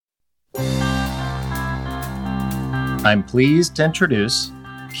I'm pleased to introduce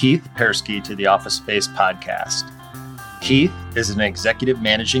Keith Perske to the Office Space podcast. Keith is an executive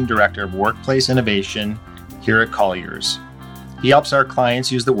managing director of workplace innovation here at Colliers. He helps our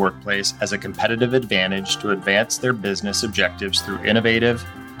clients use the workplace as a competitive advantage to advance their business objectives through innovative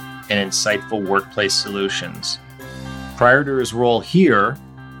and insightful workplace solutions. Prior to his role here,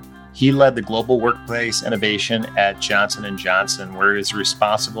 he led the global workplace innovation at Johnson & Johnson, where he was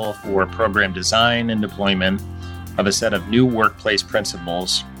responsible for program design and deployment of a set of new workplace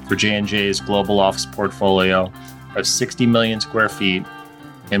principles for J&J's global office portfolio of 60 million square feet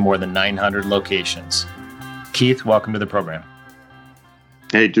in more than 900 locations. Keith, welcome to the program.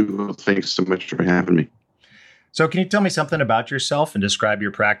 Hey, Dougal, thanks so much for having me. So can you tell me something about yourself and describe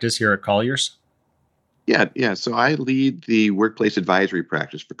your practice here at Colliers? Yeah. So I lead the workplace advisory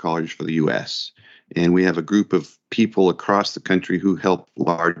practice for Colliers for the U.S., and we have a group of people across the country who help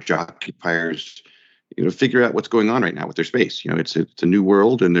large occupiers, figure out what's going on right now with their space. It's a new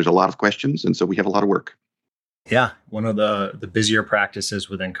world, and there's a lot of questions, and so we have a lot of work. Yeah, one of the busier practices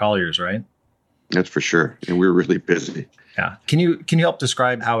within Colliers, right? That's for sure, and we're really busy. Yeah. Can you help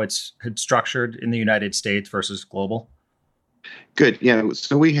describe how it's structured in the United States versus global? Good. Yeah.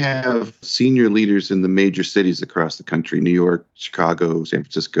 So we have senior leaders in the major cities across the country: New York, Chicago, San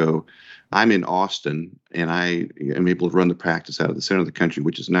Francisco. I'm in Austin, and I am able to run the practice out of the center of the country,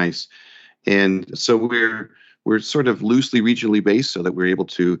 which is nice. And so we're sort of loosely regionally based, so that we're able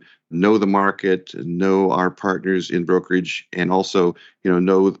to know the market, know our partners in brokerage, and also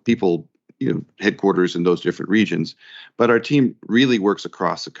know the people, headquarters in those different regions. But our team really works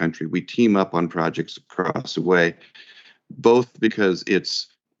across the country. We team up on projects across the way, both because it's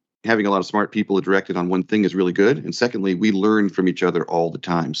having a lot of smart people directed on one thing is really good, and secondly, we learn from each other all the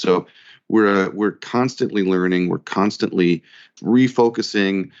time. So we're constantly learning. We're constantly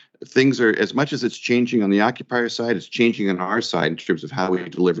refocusing. Things are, as much as it's changing on the occupier side, it's changing on our side in terms of how we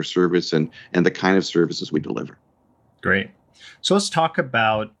deliver service and the kind of services we deliver. Great. So let's talk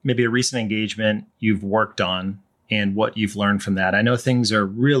about maybe a recent engagement you've worked on and what you've learned from that. I know things are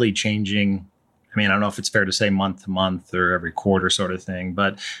really changing. I don't know if it's fair to say month to month or every quarter sort of thing,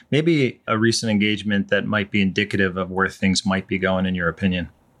 but maybe a recent engagement that might be indicative of where things might be going, in your opinion.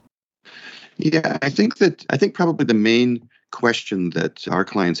 Yeah, I think probably the main question that our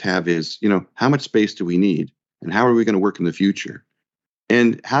clients have is, how much space do we need, and how are we going to work in the future?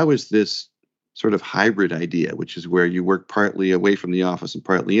 And how is this sort of hybrid idea, which is where you work partly away from the office and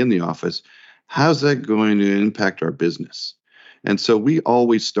partly in the office, how's that going to impact our business? And so we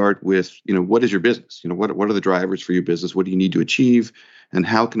always start with, what is your business? What are the drivers for your business? What do you need to achieve? And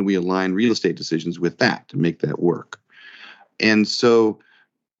how can we align real estate decisions with that to make that work? And so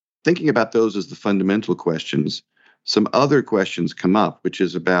thinking about those as the fundamental questions, some other questions come up, which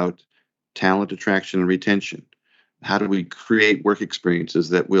is about talent attraction and retention. How do we create work experiences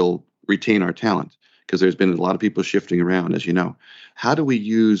that will retain our talent? Because there's been a lot of people shifting around, as you know. How do we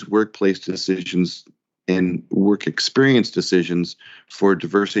use workplace decisions and work experience decisions for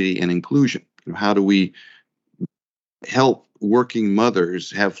diversity and inclusion? How do we help working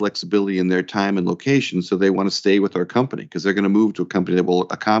mothers have flexibility in their time and location so they want to stay with our company because they're going to move to a company that will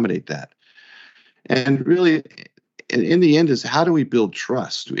accommodate that? And really, in the end, is how do we build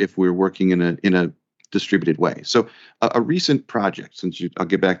trust if we're working in a distributed way? So a recent project, I'll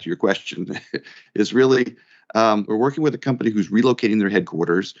get back to your question, is really we're working with a company who's relocating their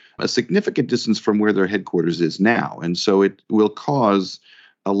headquarters a significant distance from where their headquarters is now. And so it will cause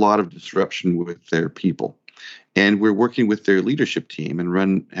a lot of disruption with their people. And we're working with their leadership team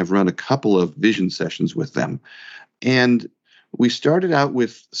and have run a couple of vision sessions with them. And we started out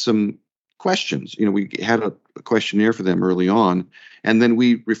with some questions. We had a questionnaire for them early on, and then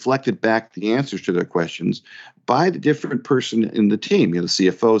we reflected back the answers to their questions by the different person in the team, the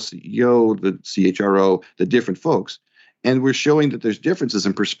CFO, CEO, the CHRO, the different folks. And we're showing that there's differences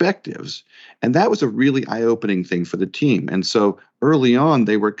in perspectives. And that was a really eye-opening thing for the team. And so early on,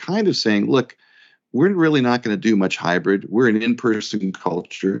 they were kind of saying, look, we're really not going to do much hybrid. We're an in-person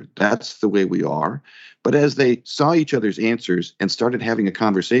culture. That's the way we are. But as they saw each other's answers and started having a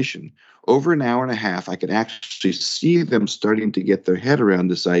conversation, over an hour and a half, I could actually see them starting to get their head around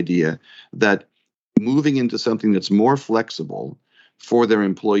this idea that moving into something that's more flexible for their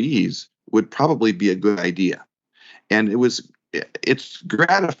employees would probably be a good idea. And it's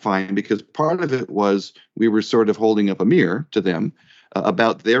gratifying because part of it was we were sort of holding up a mirror to them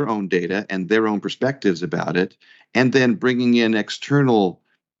about their own data and their own perspectives about it, and then bringing in external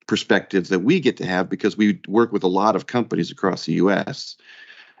perspectives that we get to have because we work with a lot of companies across the U.S.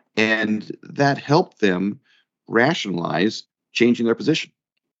 And that helped them rationalize changing their position.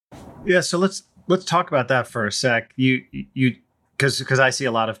 Yeah, so let's Let's talk about that for a sec. Because I see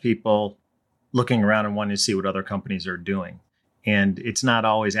a lot of people looking around and wanting to see what other companies are doing. And it's not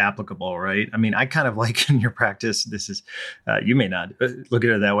always applicable, right? I mean, I kind of like in your practice, this is, you may not look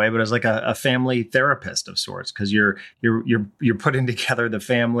at it that way, but it's like a family therapist of sorts, because you're putting together the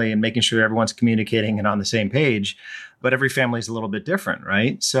family and making sure everyone's communicating and on the same page. But every family is a little bit different,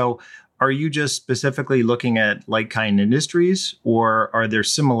 right? So are you just specifically looking at like kind industries, or are there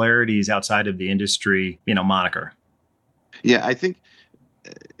similarities outside of the industry, moniker? Yeah, I think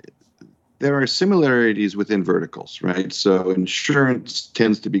there are similarities within verticals, right? So insurance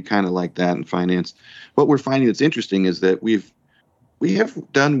tends to be kind of like that in finance. What we're finding that's interesting is that we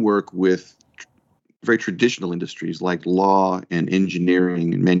have done work with very traditional industries like law and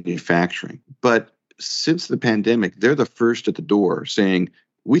engineering and manufacturing. But since the pandemic, they're the first at the door saying,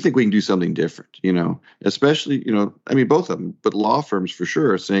 we think we can do something different, especially, I mean, both of them, but law firms for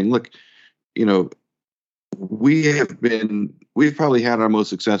sure are saying, look, you know, we've probably had our most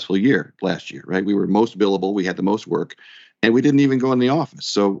successful year last year, right? We were most billable, we had the most work, and we didn't even go in the office.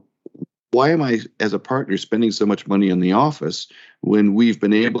 So why am I, as a partner, spending so much money on the office when we've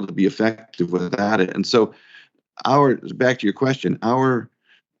been able to be effective without it? And so back to your question, our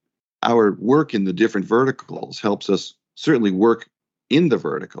work in the different verticals helps us certainly work in the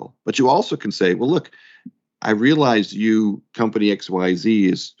vertical, but you also can say, well, look, I realize you, company XYZ,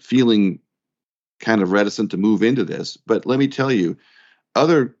 is feeling kind of reticent to move into this, but let me tell you,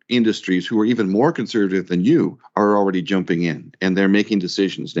 other industries who are even more conservative than you are already jumping in, and they're making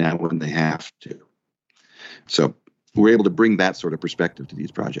decisions now when they have to. So we're able to bring that sort of perspective to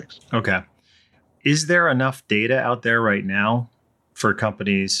these projects. Okay. Is there enough data out there right now for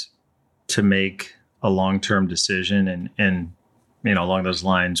companies to make a long-term decision? And along those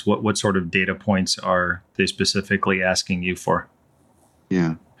lines, what sort of data points are they specifically asking you for?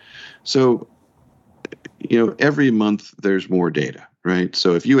 Yeah. So, every month there's more data, right?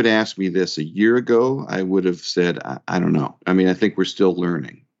 So if you had asked me this a year ago, I would have said, I don't know. I mean, I think we're still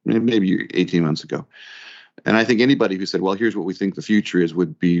learning, maybe 18 months ago. And I think anybody who said, well, here's what we think the future is,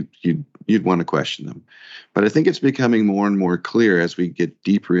 would be, you'd want to question them. But I think it's becoming more and more clear as we get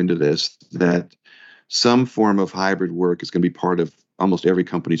deeper into this that some form of hybrid work is going to be part of almost every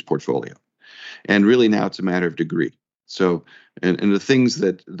company's portfolio. And really now it's a matter of degree. So, and the things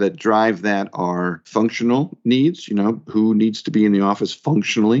that drive that are functional needs, who needs to be in the office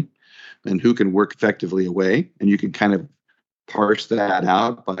functionally and who can work effectively away. And you can kind of parse that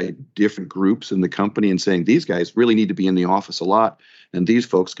out by different groups in the company and saying these guys really need to be in the office a lot, and these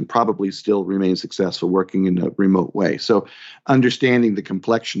folks can probably still remain successful working in a remote way. So understanding the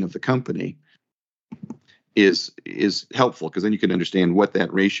complexion of the company is helpful, because then you can understand what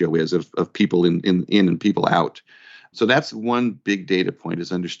that ratio is of people in and people out. So that's one big data point,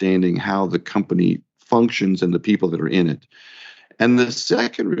 is understanding how the company functions and the people that are in it. And the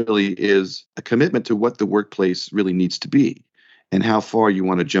second really is a commitment to what the workplace really needs to be and how far you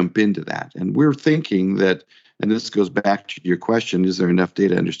want to jump into that. And we're thinking that, and this goes back to your question, is there enough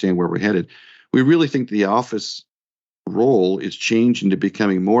data to understand where we're headed? We really think the office role is changing to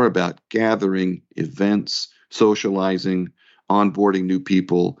becoming more about gathering events, socializing, onboarding new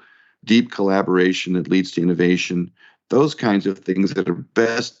people, deep collaboration that leads to innovation, those kinds of things that are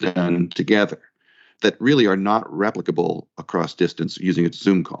best done together, that really are not replicable across distance using a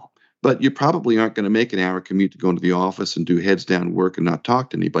Zoom call. But you probably aren't going to make an hour commute to go into the office and do heads down work and not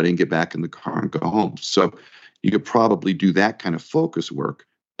talk to anybody and get back in the car and go home. So you could probably do that kind of focus work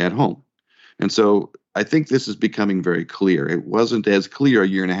at home. And so I think this is becoming very clear. It wasn't as clear a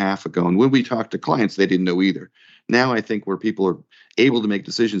year and a half ago. And when we talked to clients, they didn't know either. Now I think where people are able to make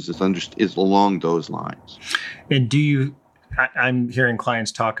decisions is along those lines. And I'm hearing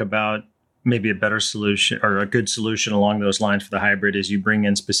clients talk about maybe a better solution or a good solution along those lines for the hybrid is you bring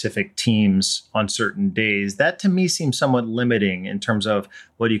in specific teams on certain days. That to me seems somewhat limiting in terms of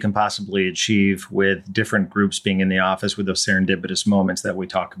what you can possibly achieve with different groups being in the office, with those serendipitous moments that we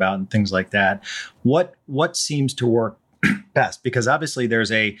talk about and things like that. What seems to work best? Because obviously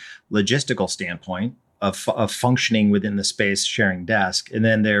there's a logistical standpoint of functioning within the space, sharing desk. And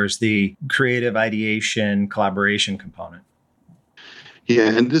then there's the creative ideation, collaboration component.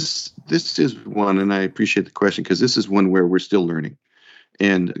 Yeah, and this is one, and I appreciate the question, because this is one where we're still learning.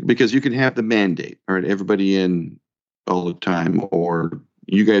 And because you can have the mandate, all right, everybody in all the time, or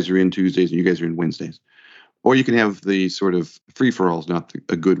you guys are in Tuesdays and you guys are in Wednesdays. Or you can have the sort of free-for-all is not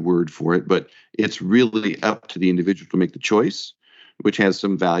a good word for it, but it's really up to the individual to make the choice, which has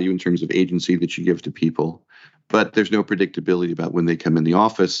some value in terms of agency that you give to people. But there's no predictability about when they come in the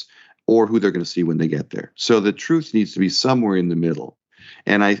office or who they're going to see when they get there. So the truth needs to be somewhere in the middle.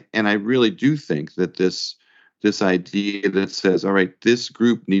 And I really do think that this idea that says, all right, this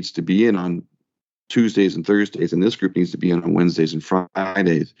group needs to be in on Tuesdays and Thursdays, and this group needs to be in on Wednesdays and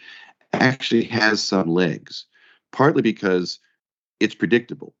Fridays, actually has some legs. Partly because it's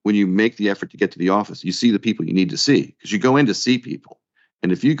predictable. When you make the effort to get to the office, you see the people you need to see because you go in to see people.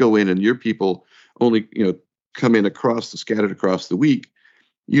 And if you go in and your people only, come in scattered across the week,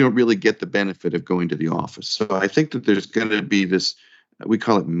 you don't really get the benefit of going to the office. So I think that there's going to be this, we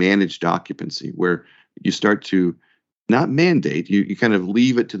call it managed occupancy, where you start to not mandate, you kind of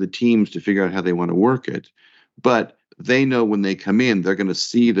leave it to the teams to figure out how they want to work it. But they know when they come in, they're going to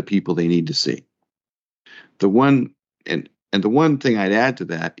see the people they need to see. The one thing I'd add to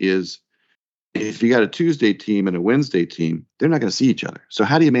that is if you got a Tuesday team and a Wednesday team, they're not going to see each other. So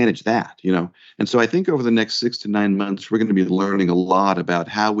how do you manage that? And so I think over the next 6 to 9 months, we're going to be learning a lot about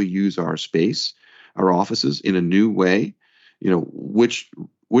how we use our space, our offices in a new way. Which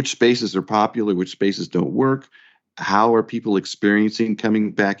spaces are popular, which spaces don't work. How are people experiencing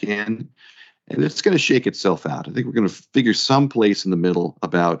coming back in? And it's going to shake itself out. I think we're going to figure some place in the middle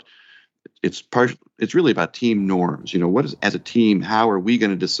about it's really about team norms. As a team, how are we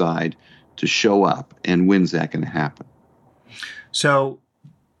going to decide to show up, and when's that going to happen? So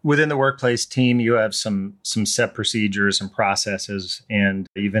within the workplace team, you have some set procedures and processes, and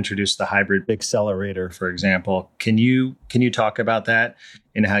you've introduced the hybrid accelerator, for example. Can you talk about that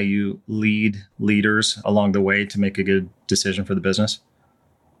and how you lead leaders along the way to make a good decision for the business?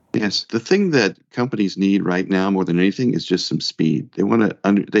 Yes, the thing that companies need right now more than anything is just some speed. They want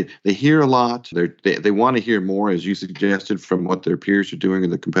to they hear a lot. They want to hear more, as you suggested, from what their peers are doing or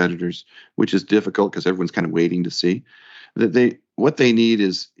the competitors, which is difficult because everyone's kind of waiting to see. What they need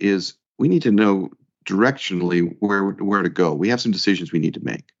is we need to know directionally where to go. We have some decisions we need to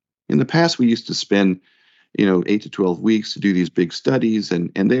make. In the past, we used to spend 8 to 12 weeks to do these big studies,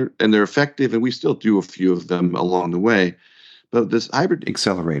 and they're effective, and we still do a few of them along the way. But this hybrid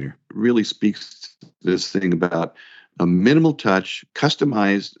accelerator really speaks to this thing about a minimal touch,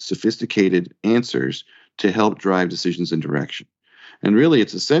 customized, sophisticated answers to help drive decisions and direction. And really,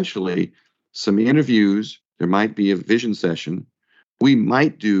 it's essentially some interviews. There might be a vision session. We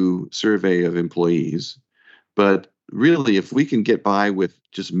might do survey of employees. But really, if we can get by with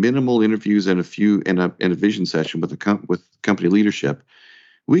just minimal interviews and a vision session with company leadership,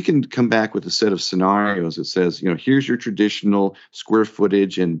 we can come back with a set of scenarios that says, here's your traditional square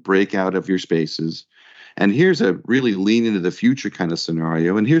footage and breakout of your spaces. And here's a really lean into the future kind of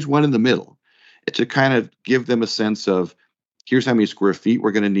scenario. And here's one in the middle to kind of give them a sense of, here's how many square feet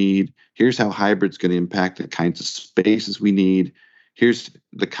we're going to need. Here's how hybrid's going to impact the kinds of spaces we need. Here's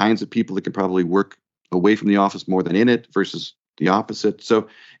the kinds of people that can probably work away from the office more than in it versus the opposite. So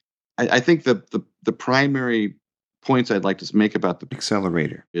I think the primary points I'd like to make about the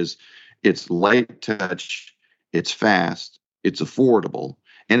accelerator is it's light touch, it's fast, it's affordable,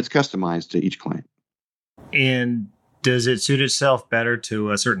 and it's customized to each client. And does it suit itself better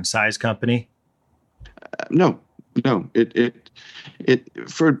to a certain size company? No. It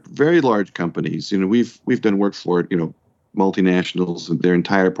for very large companies, we've done work for multinationals and their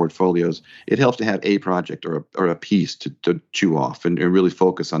entire portfolios. It helps to have a project or a piece to chew off and really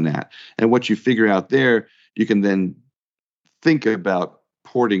focus on that. And what you figure out there, you can then think about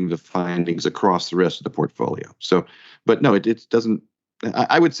porting the findings across the rest of the portfolio. So, but no, it doesn't.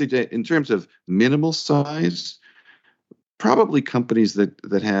 I would say that in terms of minimal size, probably companies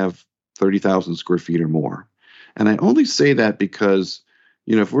that have 30,000 square feet or more. And I only say that because,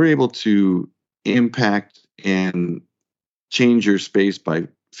 if we're able to impact and change your space by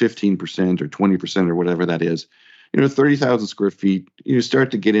 15% or 20% or whatever that is, 30,000 square feet, you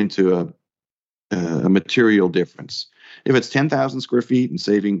start to get into a material difference. If it's 10,000 square feet and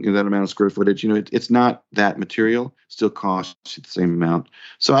saving that amount of square footage, it's not that material, still costs the same amount.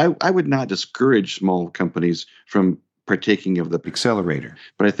 So I would not discourage small companies from partaking of the accelerator,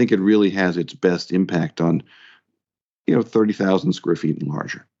 but I think it really has its best impact on, 30,000 square feet and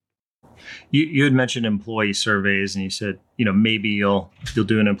larger. You had mentioned employee surveys, and you said, maybe you'll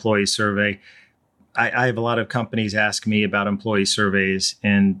do an employee survey. I have a lot of companies ask me about employee surveys,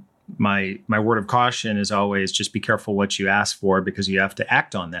 and my word of caution is always just be careful what you ask for, because you have to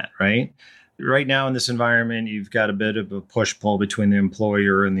act on that, right? Right now in this environment, you've got a bit of a push-pull between the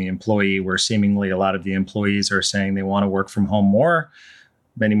employer and the employee, where seemingly a lot of the employees are saying they want to work from home more.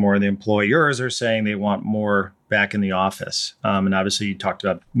 Many more of the employers are saying they want more back in the office. And obviously you talked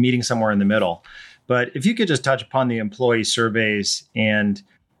about meeting somewhere in the middle. But if you could just touch upon the employee surveys and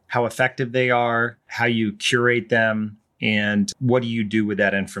how effective they are, how you curate them, and what do you do with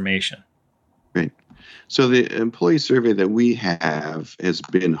that information? Great. So the employee survey that we have has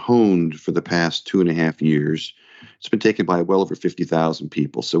been honed for the past 2.5 years. It's been taken by well over 50,000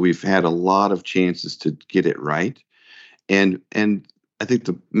 people. So we've had a lot of chances to get it right. And I think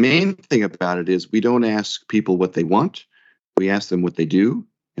the main thing about it is we don't ask people what they want. We ask them what they do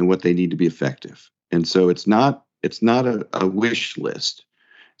and what they need to be effective. And so it's not a wish list.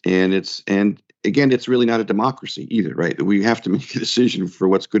 And again, it's really not a democracy either, right? We have to make a decision for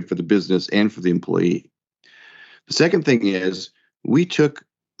what's good for the business and for the employee. The second thing is we took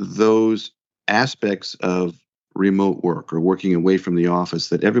those aspects of remote work or working away from the office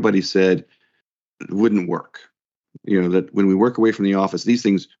that everybody said wouldn't work. That when we work away from the office, these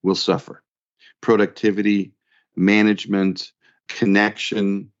things will suffer. Productivity, management,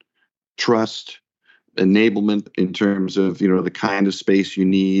 connection, trust, enablement in terms of, the kind of space you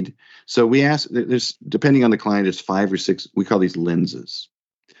need. So we ask, there's, depending on the client, it's 5 or 6, we call these lenses.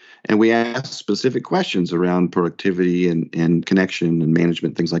 And we ask specific questions around productivity and connection and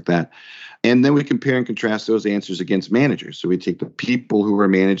management, things like that. And then we compare and contrast those answers against managers. So we take the people who are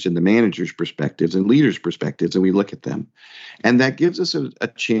managed and the managers' perspectives and leaders' perspectives, and we look at them. And that gives us a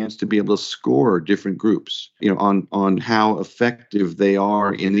chance to be able to score different groups, on how effective they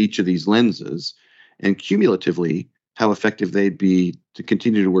are in each of these lenses, and cumulatively how effective they'd be to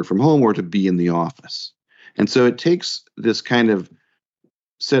continue to work from home or to be in the office. And so it takes this kind of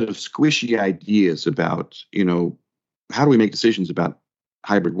set of squishy ideas about, how do we make decisions about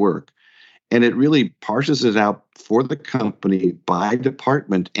hybrid work? And it really parses it out for the company by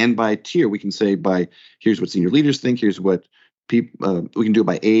department and by tier. We can say here's what senior leaders think, here's what people, we can do it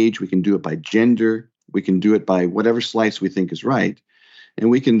by age, we can do it by gender, we can do it by whatever slice we think is right. And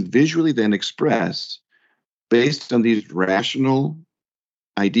we can visually then express, based on these rational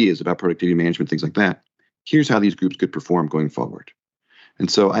ideas about productivity management, things like that, here's how these groups could perform going forward. And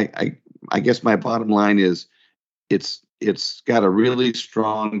so I guess my bottom line is it's got a really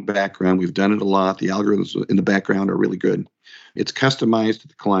strong background. We've done it a lot. The algorithms in the background are really good. It's customized to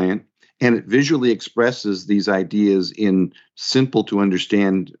the client, and it visually expresses these ideas in simple to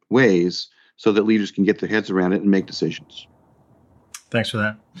understand ways so that leaders can get their heads around it and make decisions. Thanks for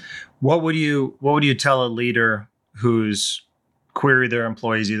that. What would you tell a leader who's queried their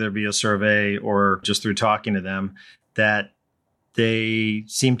employees either via survey or just through talking to them that they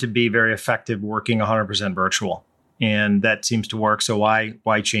seem to be very effective working 100% virtual, and that seems to work? So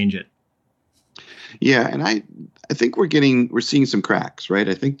why change it? Yeah, and I think we're seeing some cracks, right?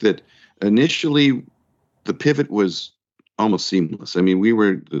 I think that initially the pivot was almost seamless. I mean,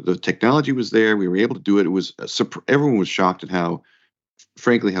 the technology was there. We were able to do it. It was everyone was shocked at how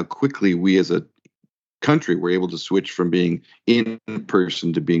quickly we as a country were able to switch from being in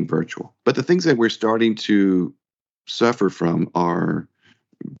person to being virtual. But the things that we're starting to suffer from are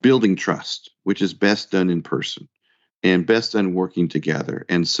building trust, which is best done in person and best done working together.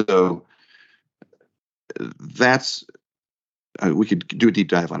 And so that's, we could do a deep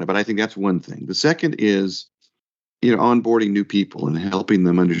dive on it, but I think that's one thing. The second is, onboarding new people and helping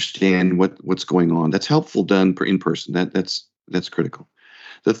them understand what's going on. That's helpful done in person. That's critical.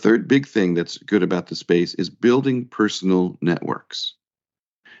 The third big thing that's good about the space is building personal networks.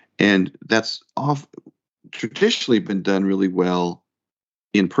 And that's traditionally been done really well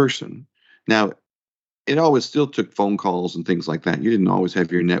in person. Now, it always still took phone calls and things like that. You didn't always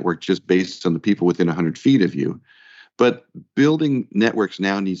have your network just based on the people within 100 feet of you. But building networks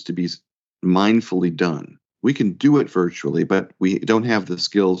now needs to be mindfully done. We can do it virtually, but we don't have the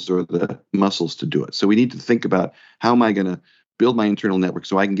skills or the muscles to do it. So we need to think about, how am I going to build my internal network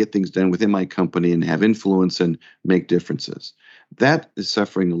so I can get things done within my company and have influence and make differences. That is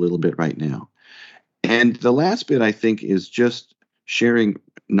suffering a little bit right now. And the last bit, I think, is just sharing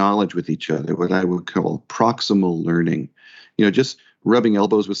knowledge with each other, what I would call proximal learning. Just rubbing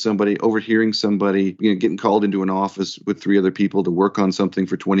elbows with somebody, overhearing somebody, getting called into an office with 3 other people to work on something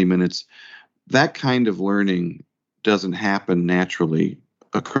for 20 minutes. That kind of learning doesn't happen naturally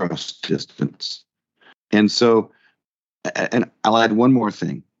across distance. And so, and I'll add one more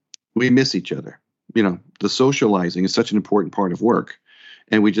thing. We miss each other. The socializing is such an important part of work,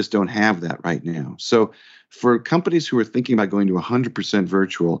 and we just don't have that right now. So for companies who are thinking about going to 100%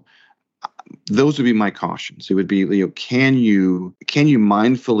 virtual, those would be my cautions. It would be, can you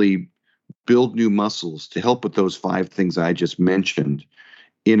mindfully build new muscles to help with those 5 things I just mentioned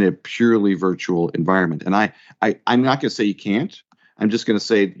in a purely virtual environment? And I'm not going to say you can't. I'm just going to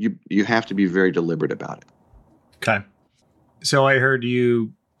say you have to be very deliberate about it. Okay. So I heard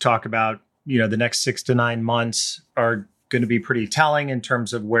you talk about, the next 6 to 9 months are going to be pretty telling in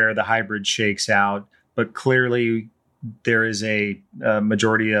terms of where the hybrid shakes out. But clearly there is a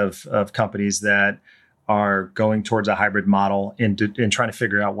majority of companies that are going towards a hybrid model and trying to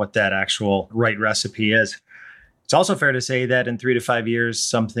figure out what that actual right recipe is. It's also fair to say that in 3 to 5 years,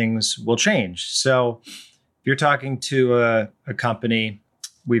 some things will change. So if you're talking to a company,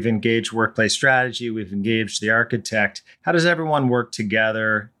 we've engaged workplace strategy, we've engaged the architect. How does everyone work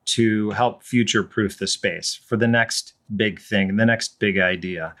together to help future-proof the space for the next big thing, the next big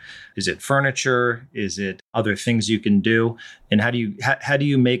idea? Is it furniture? Is it other things you can do? And how do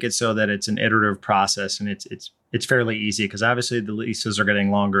you make it so that it's an iterative process and it's fairly easy? Because obviously the leases are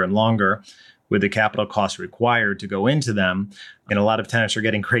getting longer and longer with the capital costs required to go into them. And a lot of tenants are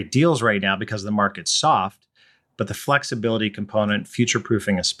getting great deals right now because the market's soft. But the flexibility component,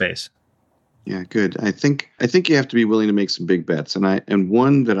 future-proofing a space. Yeah, good. I think you have to be willing to make some big bets, and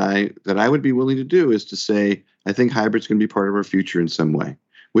one that I would be willing to do is to say I think hybrid's going to be part of our future in some way,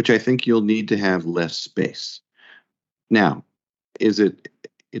 which I think you'll need to have less space. Now,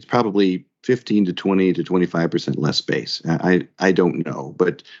 it's probably 15 to 20 to 25% less space. I don't know,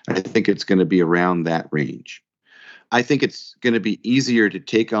 but I think it's going to be around that range. I think it's going to be easier to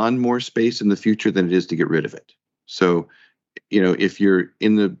take on more space in the future than it is to get rid of it. So, if you're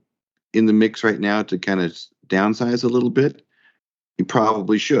in the mix right now to kind of downsize a little bit, you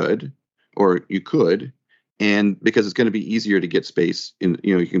probably should, or you could, and because it's going to be easier to get space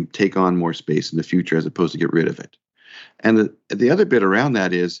you can take on more space in the future as opposed to get rid of it. And the other bit around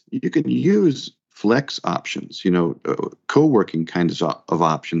that is you can use flex options, co-working kinds of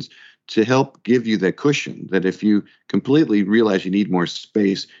options to help give you that cushion that if you completely realize you need more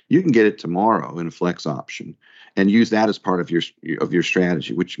space, you can get it tomorrow in a flex option and use that as part of your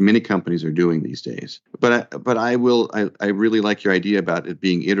strategy, which many companies are doing these days. But I really like your idea about it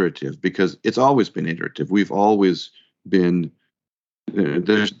being iterative, because it's always been iterative. We've always been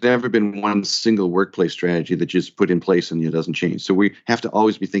there's never been one single workplace strategy that just put in place and it doesn't change. So we have to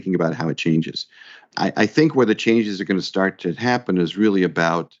always be thinking about how it changes. I think where the changes are going to start to happen is really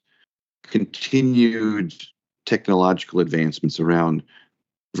about continued technological advancements around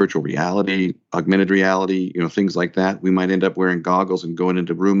virtual reality, augmented reality, things like that. We might end up wearing goggles and going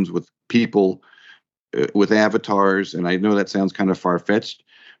into rooms with people with avatars. And I know that sounds kind of far-fetched,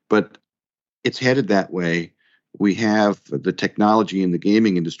 but it's headed that way. We have the technology in the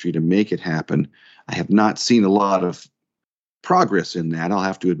gaming industry to make it happen. I have not seen a lot of progress in that, I'll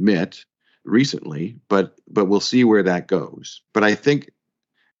have to admit, recently, but we'll see where that goes. But I think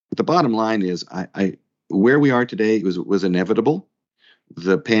the bottom line is I where we are today was inevitable.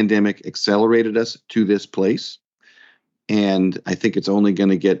 The pandemic accelerated us to this place. And I think it's only going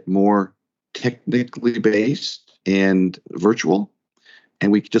to get more technically based and virtual.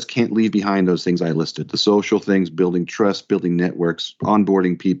 And we just can't leave behind those things I listed, the social things, building trust, building networks,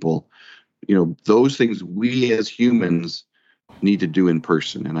 onboarding people, those things we as humans need to do in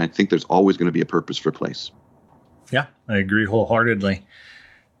person. And I think there's always going to be a purpose for place. Yeah, I agree wholeheartedly.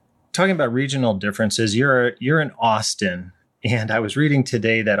 Talking about regional differences, you're in Austin. And I was reading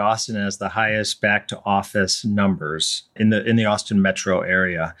today that Austin has the highest back to office numbers in the Austin metro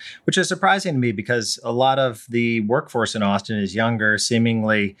area, which is surprising to me because a lot of the workforce in Austin is younger,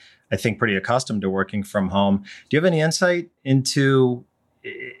 seemingly, I think, pretty accustomed to working from home. Do you have any insight into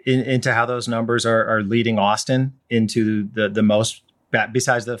how those numbers are leading Austin into the most,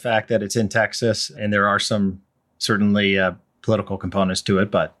 besides the fact that it's in Texas and there are some certainly political components to it,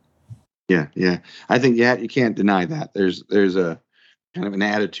 but Yeah. I think you can't deny that. There's a kind of an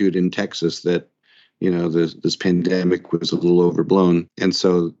attitude in Texas that, this pandemic was a little overblown. And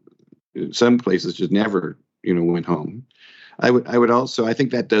so some places just never, went home. I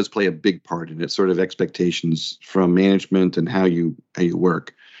think that does play a big part in it, sort of expectations from management and how you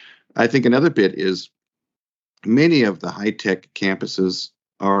work. I think another bit is many of the high-tech campuses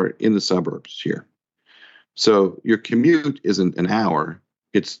are in the suburbs here. So your commute isn't an hour,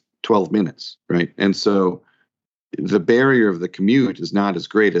 it's 12 minutes, right? And so the barrier of the commute is not as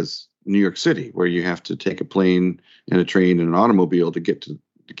great as New York City, where you have to take a plane and a train and an automobile to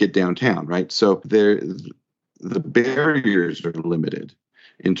get downtown, right? So the barriers are limited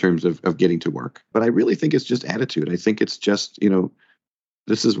in terms of getting to work. But I really think it's just attitude. I think it's just,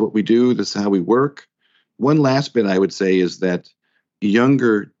 this is what we do, this is how we work. One last bit I would say is that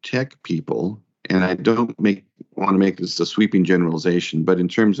younger tech people, and I don't want to make this a sweeping generalization, but in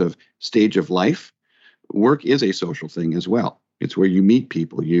terms of stage of life, work is a social thing as well. It's where you meet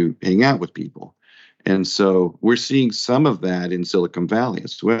people, you hang out with people. And so we're seeing some of that in Silicon Valley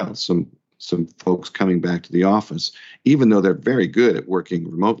as well. Some folks coming back to the office, even though they're very good at working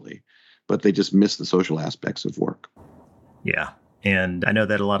remotely, but they just miss the social aspects of work. Yeah. And I know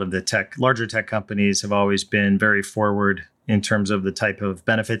that a lot of the larger tech companies have always been very forward in terms of the type of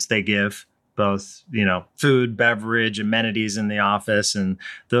benefits they give both, food, beverage, amenities in the office. And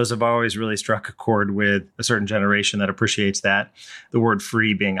those have always really struck a chord with a certain generation that appreciates that, the word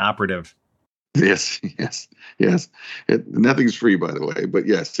free being operative. Yes. Nothing's free, by the way, but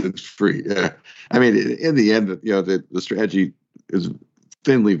yes, it's free. Yeah. I mean, in the end, the strategy is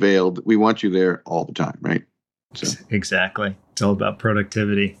thinly veiled. We want you there all the time, right? So. Exactly. It's all about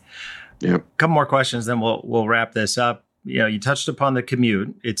productivity. Yep. A couple more questions, then we'll wrap this up. You touched upon the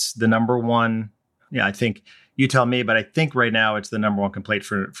commute. It's the number one. Yeah, I think you tell me, but I think right now it's the number one complaint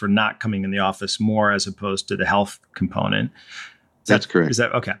for not coming in the office more as opposed to the health component. That's correct. Is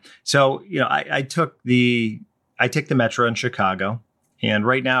that okay? So, I take the metro in Chicago, and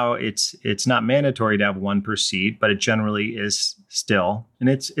right now it's not mandatory to have one per seat, but it generally is still, and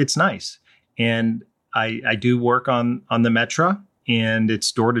it's nice. And I do work on the metro, and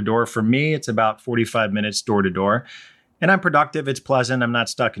it's door to door. For me, it's about 45 minutes door to door, and I'm productive. It's pleasant. I'm not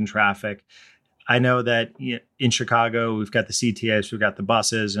stuck in traffic. I know that in Chicago, we've got the CTAs, we've got the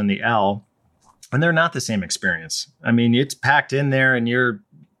buses and the L. And they're not the same experience. I mean, it's packed in there, and you're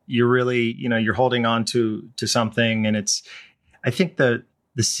really, you're holding on to something. And I think the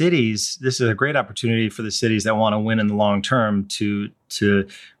cities, this is a great opportunity for the cities that want to win in the long term to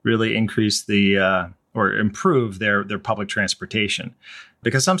really increase or improve their public transportation.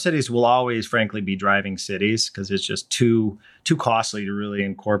 Because some cities will always, frankly, be driving cities because it's just too costly to really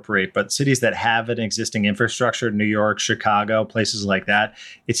incorporate. But cities that have an existing infrastructure, New York, Chicago, places like that,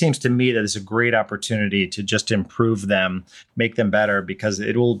 it seems to me that it's a great opportunity to just improve them, make them better, because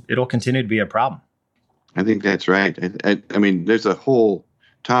it'll continue to be a problem. I think that's right. I mean, there's a whole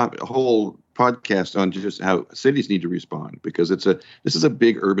podcast on just how cities need to respond, because this is a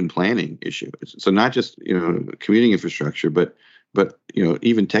big urban planning issue. So not just commuting infrastructure, but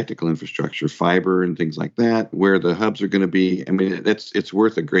even technical infrastructure, fiber and things like that, where the hubs are going to be. I mean, it's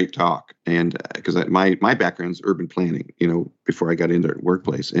worth a great talk. And because my background is urban planning, before I got into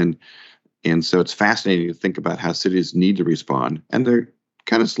workplace, and so it's fascinating to think about how cities need to respond, and they're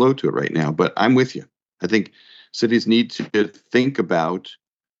kind of slow to it right now. But I'm with you. I think cities need to think about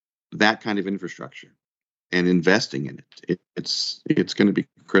that kind of infrastructure and investing in it. It's going to be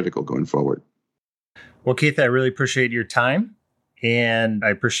critical going forward. Well, Keith, I really appreciate your time. And I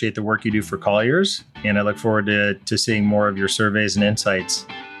appreciate the work you do for Colliers. And I look forward to seeing more of your surveys and insights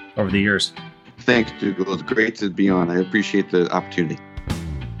over the years. Thanks, Dougal. It's great to be on. I appreciate the opportunity.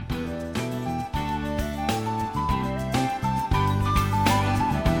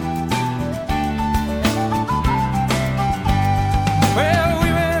 Well, we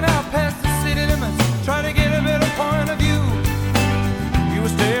ran out past the city limits, trying to get a better point of view. You were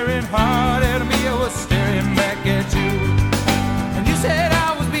staring hard at me, I was staring back at you. Said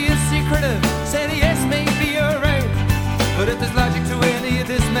I was being secretive, said yes, maybe you're right. But if there's logic to any of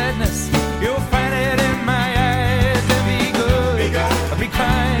this madness, you'll find it in my eyes. And be good, be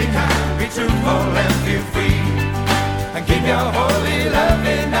kind, be truthful and be free. And keep your holy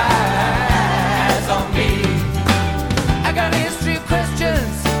loving eyes on me. I got a history of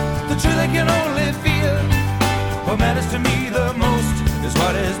questions, the truth I can only feel. What matters to me the most is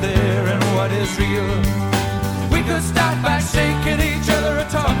what is there and what is real. We could start by shaking each other or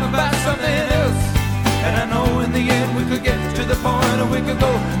talking about something else. And I know in the end we could get to the point where we could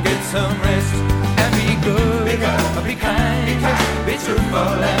go get some rest. And be good, be kind, be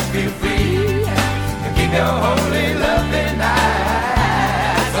truthful and be free. And keep your holy loving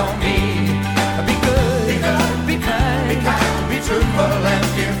eyes on me.